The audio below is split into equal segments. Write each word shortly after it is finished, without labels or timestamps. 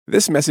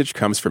This message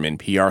comes from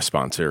NPR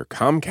sponsor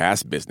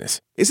Comcast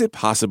Business. Is it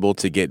possible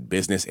to get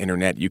business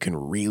internet you can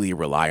really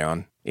rely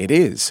on? It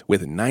is,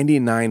 with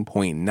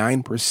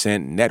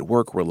 99.9%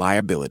 network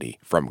reliability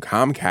from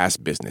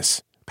Comcast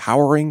Business,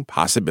 powering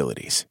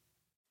possibilities.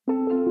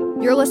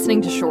 You're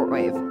listening to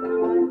Shortwave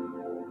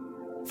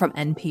from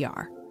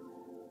NPR.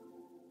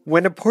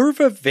 When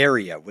Apurva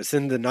Varia was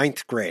in the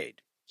 9th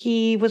grade,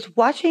 he was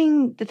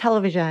watching the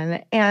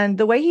television, and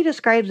the way he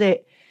describes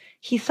it,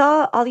 he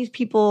saw all these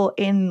people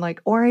in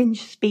like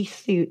orange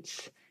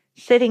spacesuits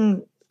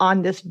sitting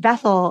on this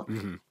vessel.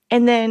 Mm-hmm.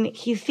 And then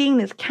he's seeing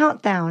this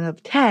countdown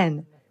of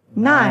 10,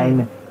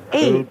 9,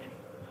 8.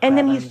 And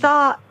then he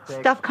saw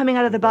stuff coming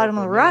out of the bottom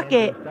of the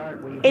rocket.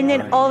 And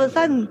then all of a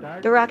sudden,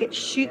 the rocket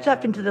shoots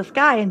up into the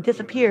sky and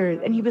disappears.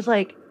 And he was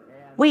like,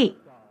 wait,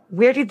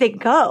 where did they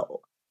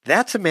go?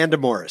 That's Amanda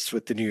Morris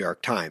with the New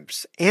York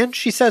Times. And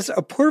she says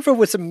Apurva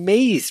was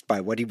amazed by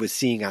what he was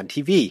seeing on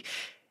TV.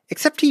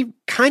 Except he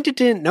kind of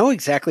didn't know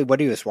exactly what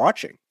he was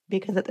watching.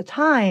 Because at the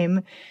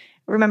time,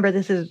 remember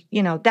this is,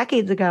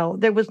 decades ago,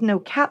 there was no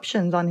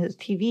captions on his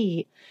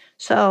TV.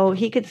 So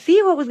he could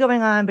see what was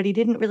going on, but he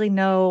didn't really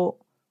know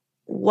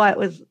what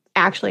was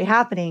actually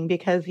happening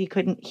because he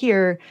couldn't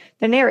hear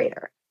the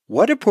narrator.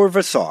 What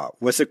Apurva saw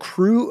was a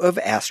crew of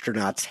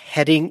astronauts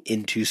heading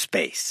into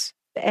space.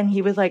 And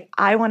he was like,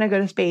 I want to go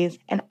to space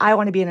and I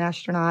want to be an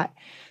astronaut.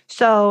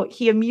 So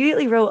he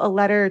immediately wrote a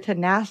letter to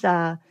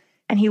NASA.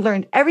 And he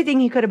learned everything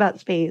he could about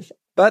space.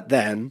 But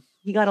then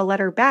he got a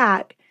letter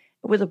back.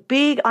 It was a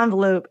big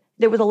envelope.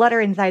 There was a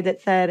letter inside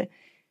that said,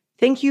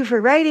 thank you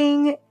for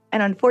writing.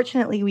 And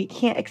unfortunately, we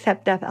can't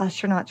accept deaf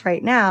astronauts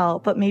right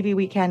now, but maybe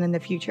we can in the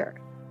future.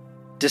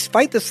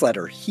 Despite this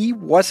letter, he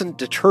wasn't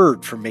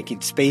deterred from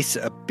making space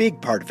a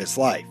big part of his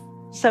life.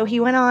 So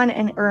he went on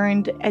and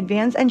earned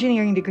advanced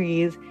engineering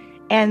degrees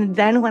and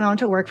then went on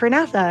to work for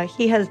NASA.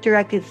 He has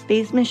directed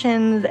space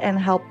missions and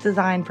helped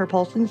design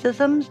propulsion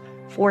systems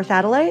for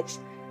satellites.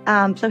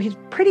 So he's a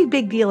pretty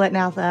big deal at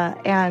NASA,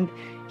 and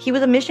he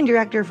was a mission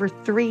director for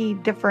 3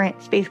 different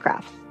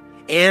spacecrafts.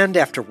 And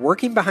after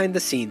working behind the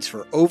scenes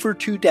for over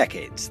 2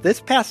 decades, this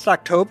past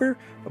October,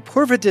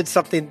 Apurva did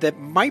something that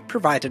might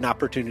provide an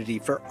opportunity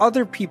for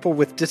other people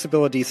with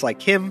disabilities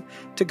like him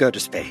to go to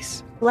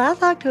space.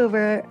 Last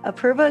October,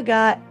 Apurva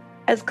got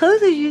as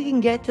close as you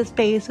can get to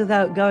space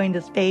without going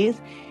to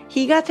space.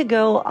 He got to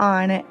go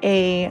on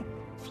a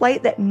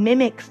flight that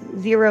mimics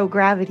zero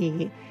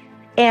gravity.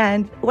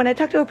 And when I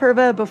talked to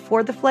Apurva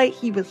before the flight,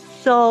 he was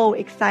so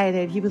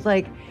excited. He was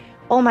like,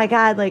 oh my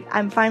God,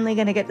 I'm finally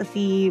going to get to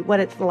see what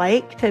it's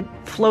like to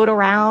float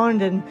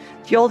around and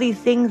do all these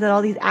things that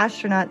all these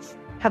astronauts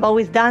have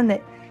always done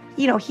that,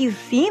 he's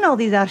seen all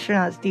these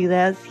astronauts do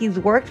this. He's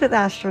worked with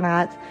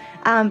astronauts,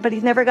 but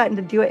he's never gotten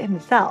to do it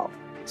himself.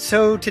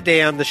 So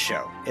today on the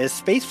show, as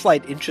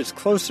spaceflight inches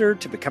closer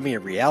to becoming a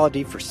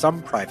reality for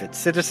some private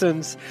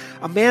citizens,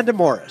 Amanda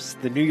Morris,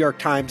 the New York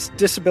Times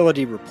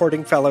Disability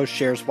Reporting Fellow,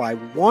 shares why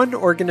one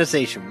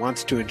organization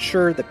wants to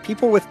ensure that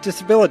people with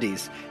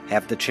disabilities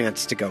have the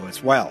chance to go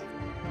as well.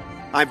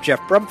 I'm Jeff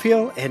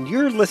Brumfield, and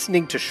you're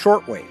listening to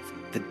Shortwave,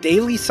 the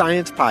daily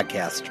science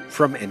podcast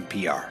from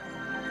NPR.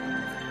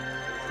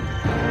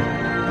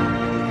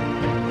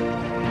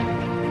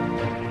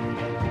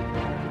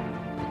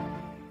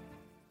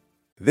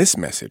 This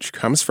message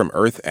comes from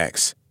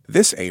EarthX.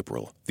 This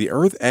April, the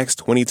EarthX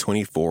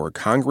 2024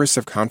 Congress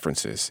of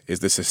Conferences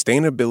is the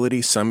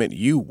sustainability summit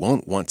you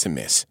won't want to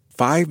miss.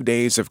 5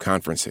 days of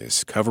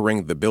conferences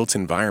covering the built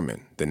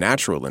environment, the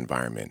natural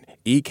environment,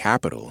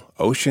 e-capital,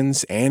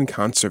 oceans, and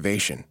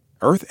conservation.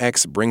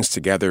 EarthX brings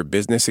together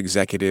business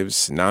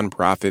executives,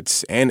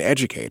 nonprofits, and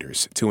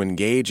educators to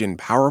engage in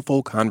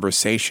powerful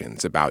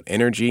conversations about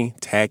energy,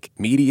 tech,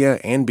 media,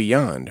 and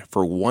beyond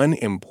for one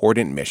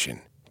important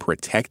mission: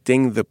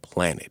 protecting the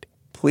planet.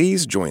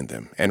 Please join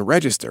them and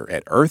register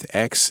at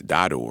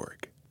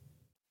earthx.org.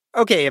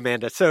 Okay,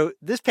 Amanda, so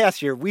this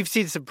past year, we've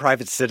seen some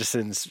private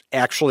citizens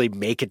actually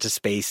make it to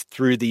space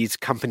through these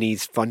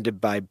companies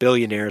funded by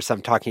billionaires.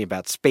 I'm talking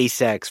about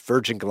SpaceX,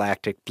 Virgin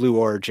Galactic, Blue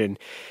Origin.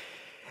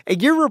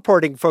 And your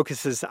reporting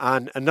focuses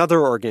on another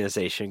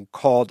organization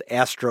called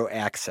Astro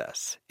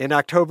Access. In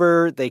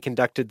October, they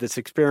conducted this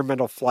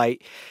experimental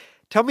flight.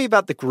 Tell me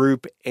about the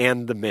group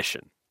and the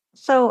mission.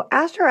 So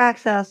Astro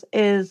Access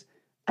is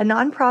a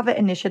nonprofit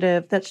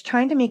initiative that's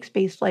trying to make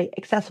spaceflight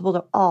accessible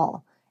to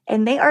all.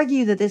 And they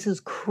argue that this is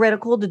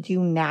critical to do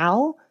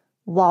now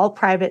while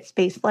private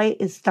spaceflight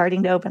is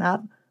starting to open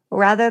up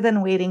rather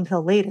than waiting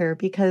till later,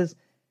 because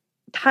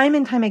time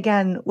and time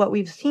again, what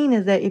we've seen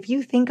is that if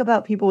you think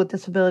about people with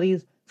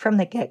disabilities from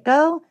the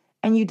get-go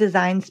and you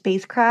design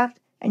spacecraft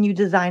and you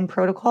design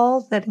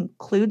protocols that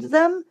includes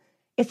them,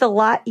 it's a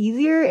lot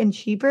easier and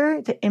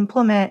cheaper to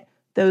implement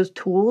those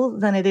tools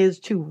than it is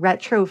to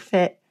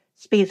retrofit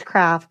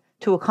spacecraft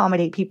to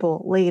accommodate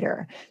people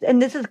later.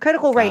 And this is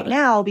critical right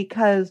now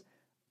because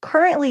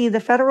currently the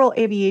Federal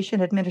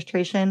Aviation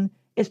Administration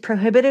is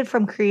prohibited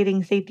from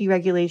creating safety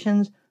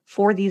regulations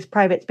for these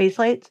private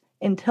spaceflights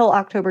until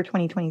October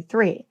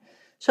 2023.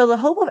 So the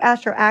hope of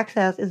Astro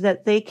Access is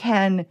that they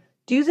can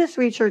do this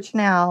research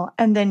now,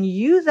 and then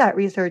use that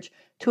research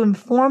to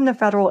inform the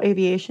Federal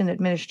Aviation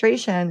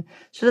Administration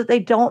so that they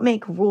don't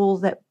make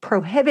rules that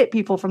prohibit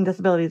people from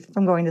disabilities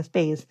from going to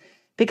space.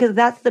 Because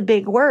that's the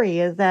big worry,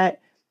 is that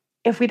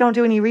if we don't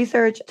do any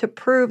research to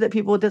prove that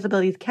people with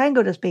disabilities can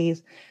go to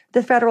space,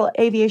 the Federal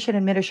Aviation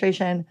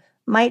Administration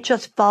might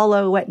just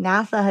follow what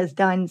NASA has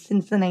done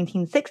since the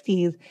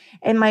 1960s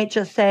and might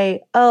just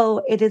say,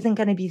 oh, it isn't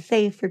going to be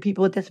safe for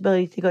people with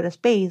disabilities to go to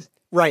space.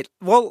 Right.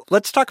 Well,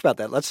 let's talk about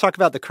that. Let's talk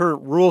about the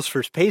current rules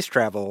for space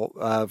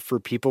travel for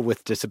people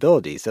with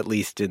disabilities, at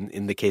least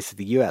in the case of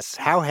the U.S.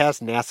 How has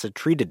NASA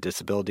treated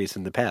disabilities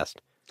in the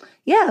past?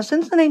 Yeah,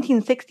 since the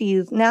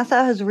 1960s,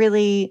 NASA has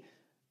really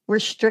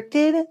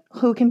restricted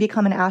who can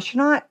become an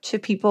astronaut to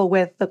people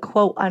with the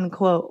quote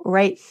unquote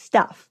right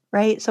stuff,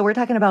 right? So we're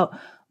talking about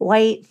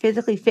white,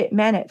 physically fit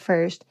men at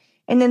first.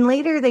 And then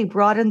later they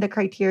broadened the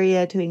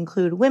criteria to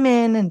include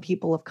women and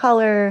people of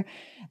color.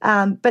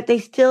 But they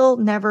still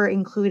never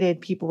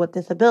included people with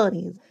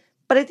disabilities.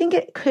 But I think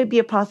it could be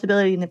a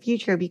possibility in the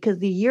future because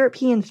the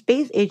European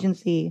Space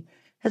Agency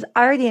has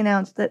already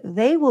announced that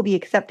they will be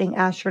accepting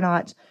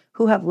astronauts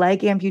who have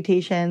leg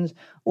amputations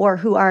or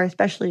who are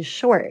especially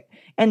short,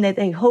 and that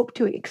they hope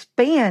to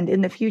expand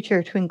in the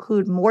future to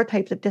include more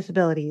types of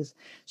disabilities.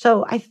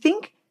 So I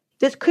think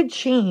this could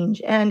change.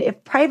 And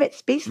if private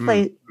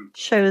spaceflight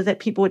shows that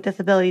people with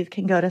disabilities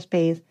can go to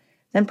space,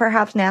 then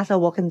perhaps NASA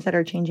will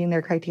consider changing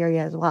their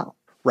criteria as well.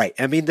 Right.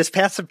 I mean, this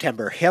past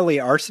September, Haley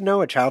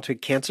Arsenault, a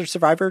childhood cancer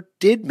survivor,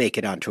 did make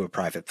it onto a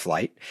private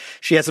flight.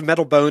 She has a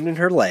metal bone in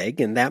her leg,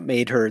 and that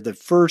made her the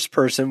first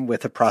person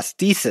with a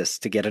prosthesis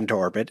to get into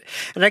orbit.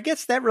 And I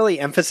guess that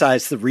really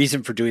emphasized the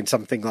reason for doing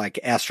something like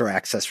Astro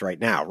Access right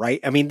now, right?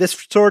 I mean,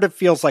 this sort of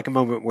feels like a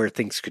moment where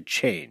things could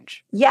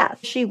change. Yes,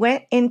 she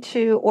went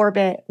into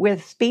orbit with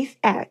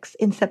SpaceX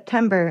in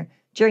September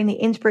during the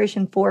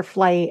Inspiration 4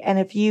 flight. And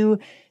if you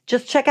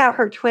just check out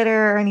her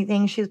Twitter or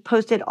anything, she's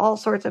posted all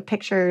sorts of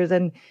pictures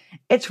and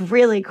it's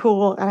really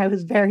cool. And I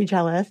was very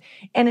jealous.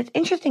 And it's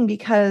interesting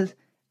because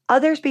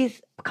other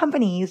space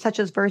companies such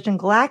as Virgin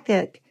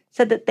Galactic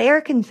said that they are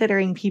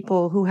considering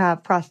people who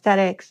have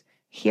prosthetics,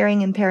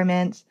 hearing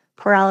impairments,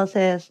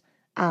 paralysis,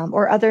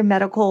 or other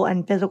medical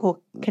and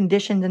physical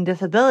conditions and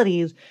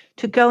disabilities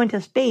to go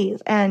into space.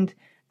 And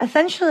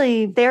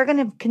essentially, they're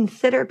going to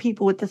consider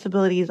people with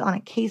disabilities on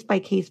a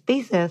case-by-case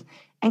basis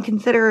and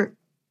consider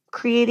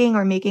creating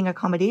or making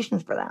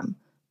accommodations for them.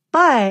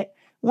 But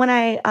when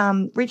I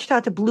reached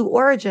out to Blue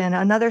Origin,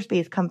 another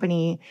space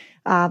company,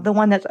 the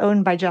one that's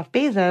owned by Jeff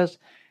Bezos,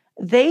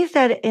 they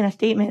said in a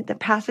statement that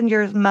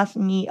passengers must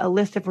meet a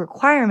list of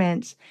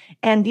requirements.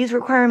 And these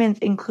requirements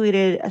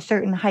included a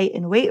certain height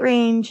and weight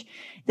range.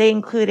 They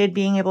included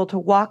being able to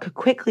walk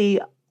quickly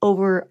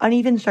over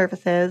uneven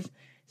surfaces,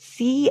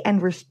 see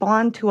and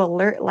respond to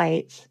alert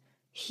lights,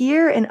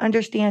 hear and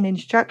understand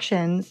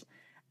instructions,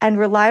 and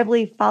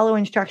reliably follow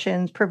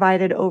instructions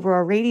provided over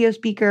a radio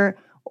speaker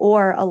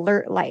or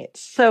alert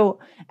lights. So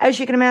as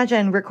you can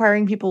imagine,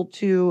 requiring people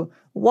to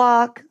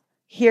walk,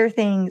 hear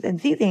things, and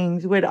see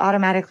things would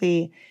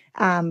automatically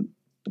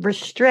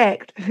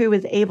restrict who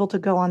is able to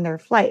go on their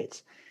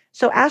flights.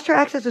 So Astro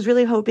Access is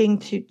really hoping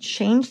to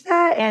change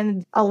that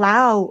and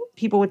allow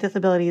people with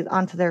disabilities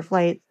onto their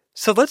flights.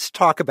 So let's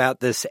talk about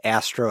this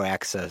Astro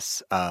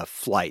Access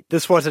flight.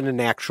 This wasn't an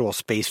actual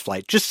space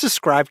flight. Just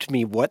describe to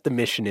me what the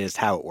mission is,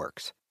 how it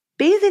works.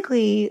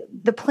 Basically,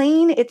 the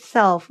plane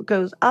itself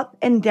goes up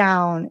and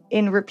down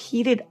in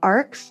repeated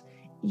arcs.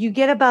 You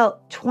get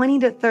about 20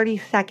 to 30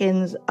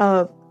 seconds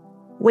of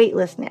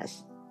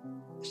weightlessness.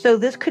 So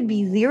this could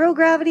be zero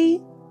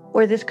gravity,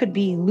 or this could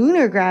be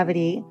lunar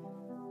gravity,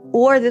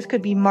 or this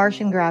could be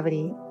Martian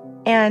gravity.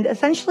 And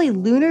essentially,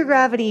 lunar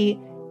gravity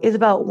is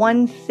about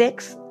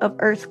 1/6 of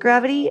Earth's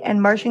gravity,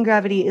 and Martian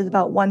gravity is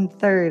about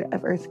 1/3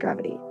 of Earth's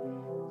gravity.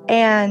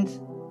 And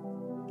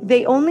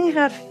they only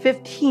have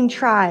 15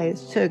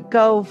 tries to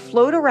go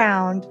float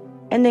around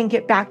and then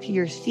get back to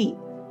your seat.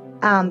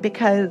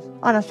 Because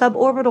on a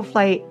suborbital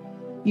flight,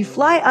 you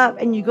fly up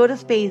and you go to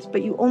space,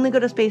 but you only go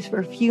to space for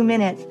a few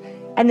minutes.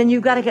 And then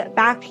you've got to get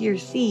back to your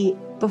seat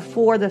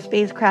before the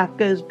spacecraft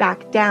goes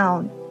back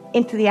down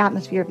into the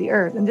atmosphere of the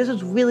Earth. And this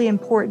is really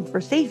important for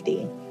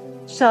safety.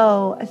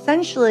 So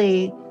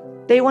essentially,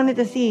 they wanted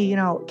to see,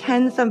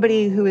 can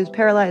somebody who is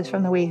paralyzed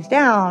from the waist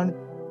down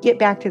get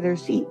back to their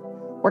seat?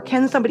 Or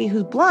can somebody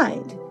who's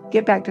blind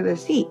get back to their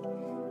seat?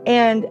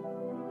 And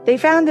they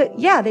found that,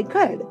 yeah, they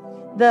could.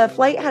 The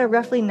flight had a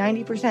roughly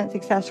 90%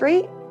 success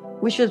rate,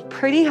 which is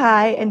pretty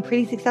high and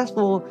pretty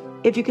successful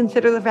if you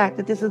consider the fact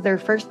that this is their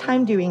first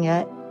time doing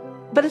it.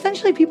 But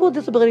essentially, people with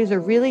disabilities are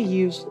really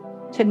used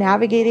to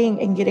navigating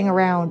and getting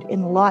around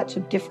in lots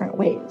of different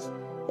ways.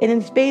 And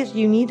in space,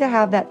 you need to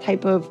have that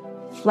type of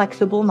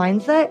flexible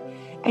mindset,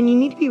 and you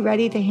need to be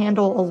ready to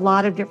handle a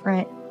lot of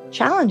different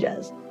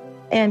challenges.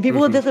 And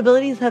people with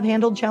disabilities have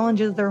handled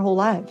challenges their whole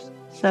lives.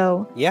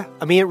 So yeah,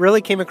 I mean, it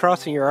really came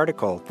across in your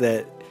article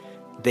that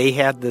they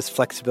had this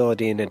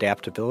flexibility and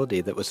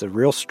adaptability that was a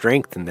real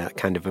strength in that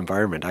kind of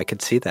environment. I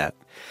could see that.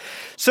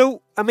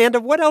 So, Amanda,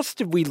 what else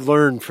did we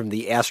learn from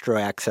the Astro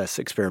Access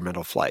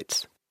experimental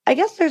flights? I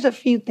guess there's a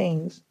few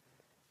things.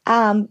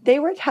 They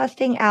were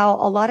testing out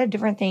a lot of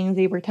different things.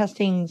 They were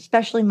testing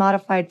specially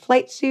modified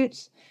flight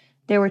suits.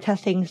 They were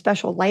testing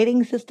special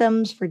lighting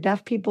systems for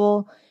deaf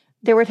people.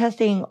 They were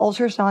testing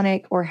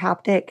ultrasonic or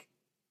haptic,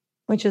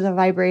 which is a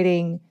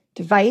vibrating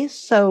device.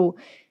 So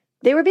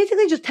they were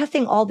basically just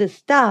testing all this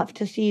stuff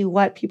to see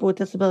what people with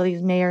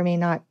disabilities may or may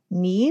not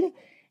need.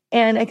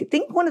 And I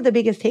think one of the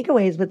biggest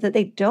takeaways was that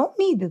they don't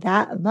need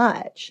that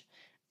much.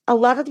 A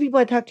lot of the people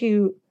I talked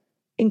to,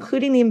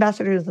 including the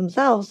ambassadors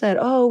themselves, said,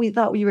 oh, we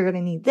thought we were going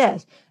to need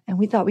this, and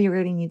we thought we were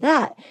going to need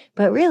that.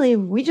 But really,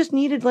 we just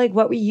needed like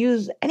what we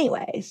use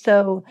anyway.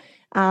 So,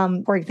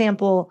 for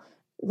example,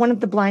 one of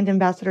the blind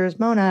ambassadors,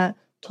 Mona,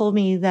 told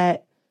me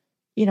that,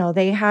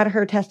 they had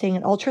her testing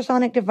an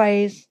ultrasonic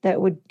device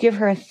that would give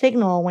her a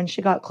signal when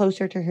she got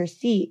closer to her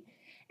seat,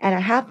 and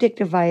a haptic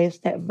device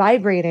that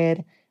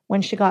vibrated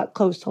when she got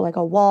close to like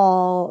a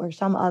wall or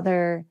some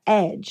other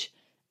edge.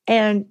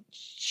 And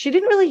she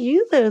didn't really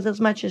use those as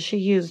much as she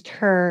used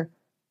her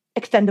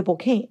extendable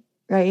cane,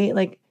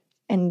 right?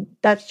 And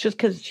that's just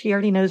because she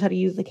already knows how to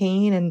use the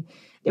cane. And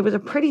it was a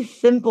pretty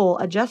simple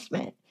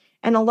adjustment.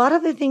 And a lot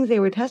of the things they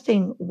were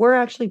testing were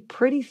actually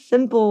pretty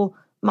simple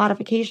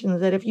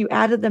modifications that if you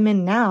added them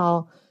in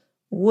now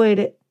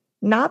would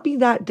not be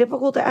that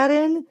difficult to add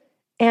in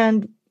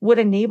and would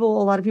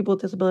enable a lot of people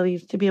with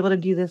disabilities to be able to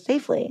do this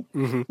safely.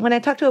 Mm-hmm. When I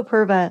talked to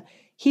Apurva,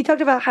 he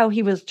talked about how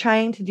he was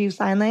trying to do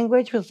sign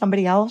language with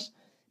somebody else,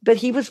 but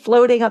he was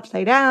floating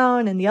upside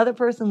down and the other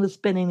person was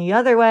spinning the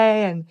other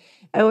way. And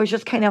it was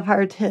just kind of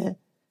hard to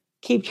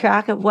keep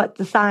track of what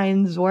the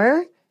signs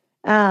were.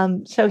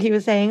 So he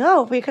was saying,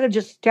 if we could have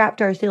just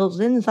strapped ourselves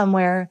in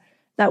somewhere,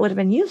 that would have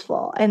been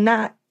useful. And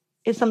that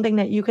is something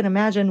that you can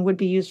imagine would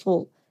be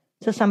useful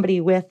to somebody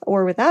with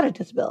or without a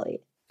disability.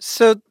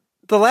 So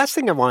the last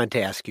thing I wanted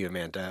to ask you,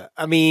 Amanda,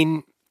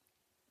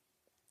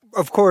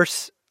 of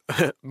course,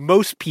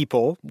 most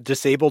people,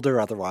 disabled or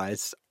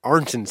otherwise,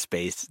 aren't in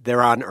space.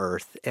 They're on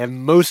Earth.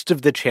 And most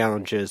of the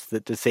challenges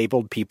that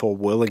disabled people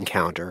will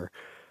encounter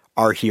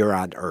are here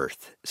on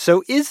Earth.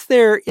 So is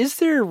there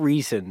a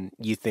reason,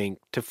 you think,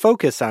 to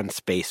focus on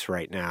space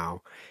right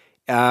now?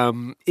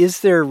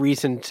 Is there a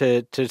reason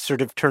to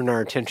sort of turn our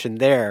attention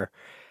there,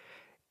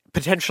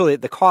 potentially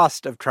at the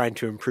cost of trying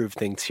to improve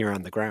things here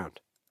on the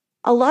ground?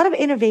 A lot of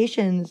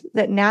innovations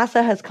that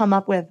NASA has come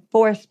up with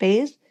for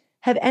space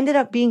have ended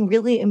up being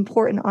really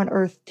important on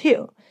Earth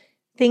too.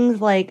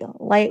 Things like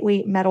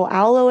lightweight metal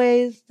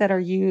alloys that are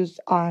used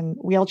on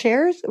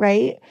wheelchairs,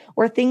 right?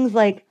 Or things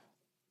like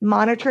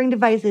monitoring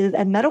devices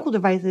and medical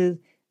devices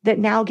that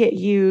now get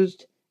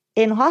used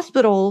in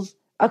hospitals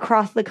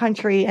across the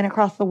country and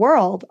across the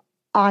world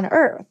on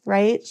Earth,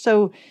 right?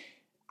 So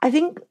I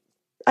think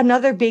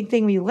another big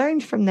thing we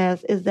learned from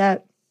this is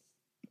that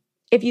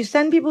if you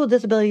send people with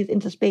disabilities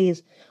into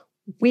space,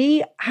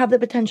 we have the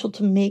potential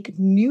to make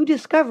new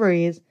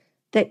discoveries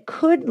that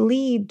could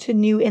lead to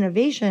new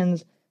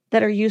innovations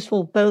that are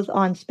useful both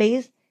on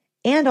space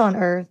and on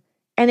Earth.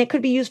 And it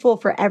could be useful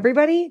for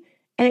everybody,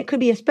 and it could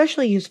be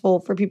especially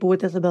useful for people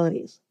with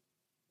disabilities.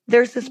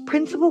 There's this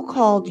principle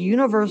called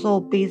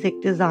universal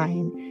basic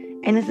design.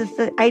 And it's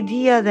this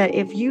idea that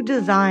if you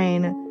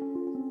design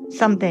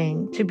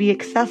something to be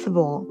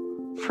accessible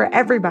for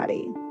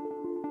everybody,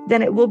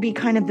 then it will be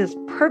kind of this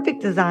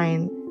perfect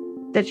design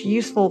that's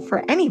useful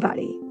for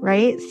anybody,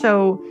 right?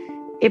 So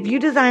if you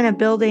design a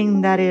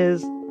building that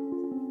is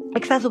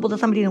accessible to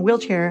somebody in a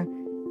wheelchair,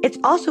 it's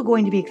also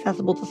going to be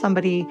accessible to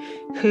somebody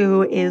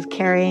who is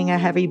carrying a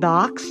heavy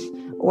box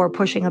or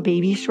pushing a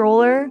baby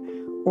stroller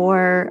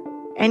or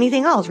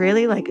anything else,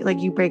 really, like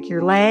you break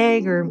your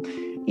leg or,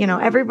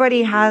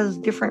 everybody has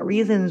different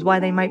reasons why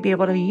they might be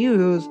able to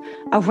use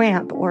a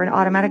ramp or an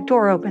automatic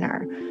door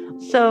opener.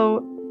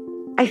 So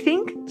I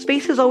think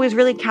space has always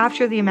really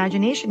captured the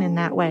imagination in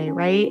that way,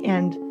 right?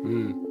 And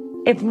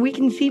if we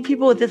can see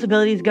people with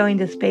disabilities going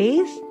to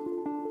space,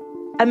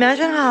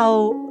 imagine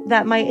how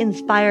that might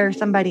inspire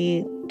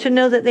somebody to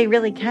know that they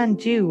really can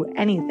do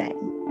anything.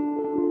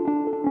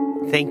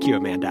 Thank you,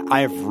 Amanda.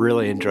 I have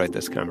really enjoyed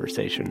this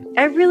conversation.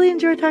 I really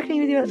enjoyed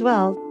talking with you as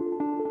well.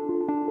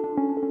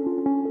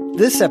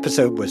 This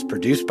episode was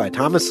produced by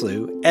Thomas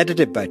Liu,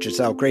 edited by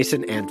Giselle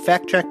Grayson, and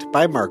fact-checked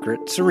by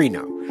Margaret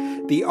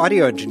Serino. The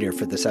audio engineer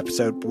for this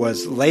episode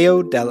was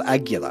Leo Del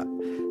Aguila.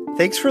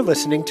 Thanks for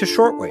listening to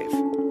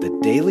Shortwave, the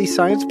daily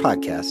science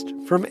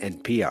podcast from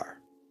NPR.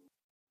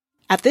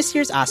 At this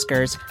year's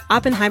Oscars,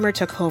 Oppenheimer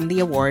took home the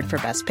award for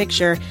Best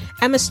Picture,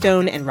 Emma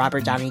Stone and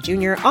Robert Downey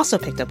Jr. also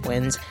picked up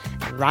wins,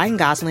 and Ryan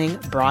Gosling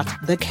brought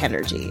the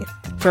Kenergy.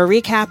 For a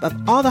recap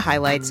of all the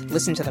highlights,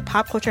 listen to the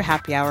Pop Culture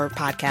Happy Hour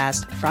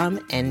podcast from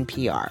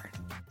NPR.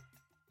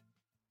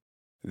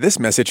 This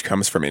message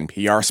comes from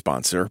NPR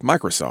sponsor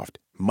Microsoft.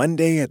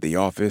 Monday at the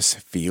office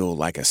feel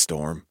like a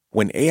storm?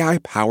 When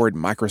AI-powered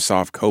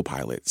Microsoft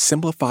Copilot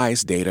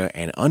simplifies data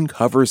and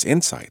uncovers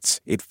insights,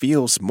 it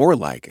feels more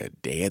like a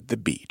day at the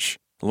beach.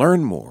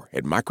 Learn more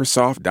at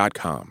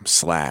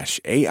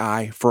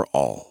Microsoft.com/AI for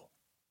all.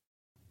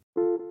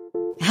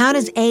 How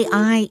does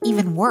AI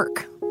even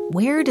work?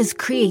 Where does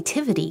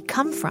creativity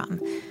come from?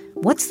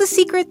 What's the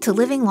secret to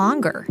living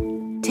longer?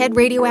 TED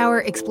Radio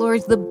Hour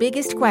explores the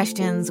biggest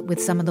questions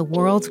with some of the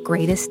world's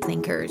greatest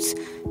thinkers.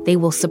 They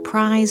will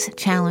surprise,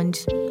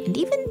 challenge, and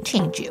even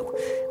change you.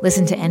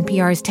 Listen to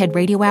NPR's TED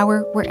Radio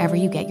Hour wherever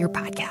you get your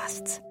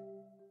podcasts.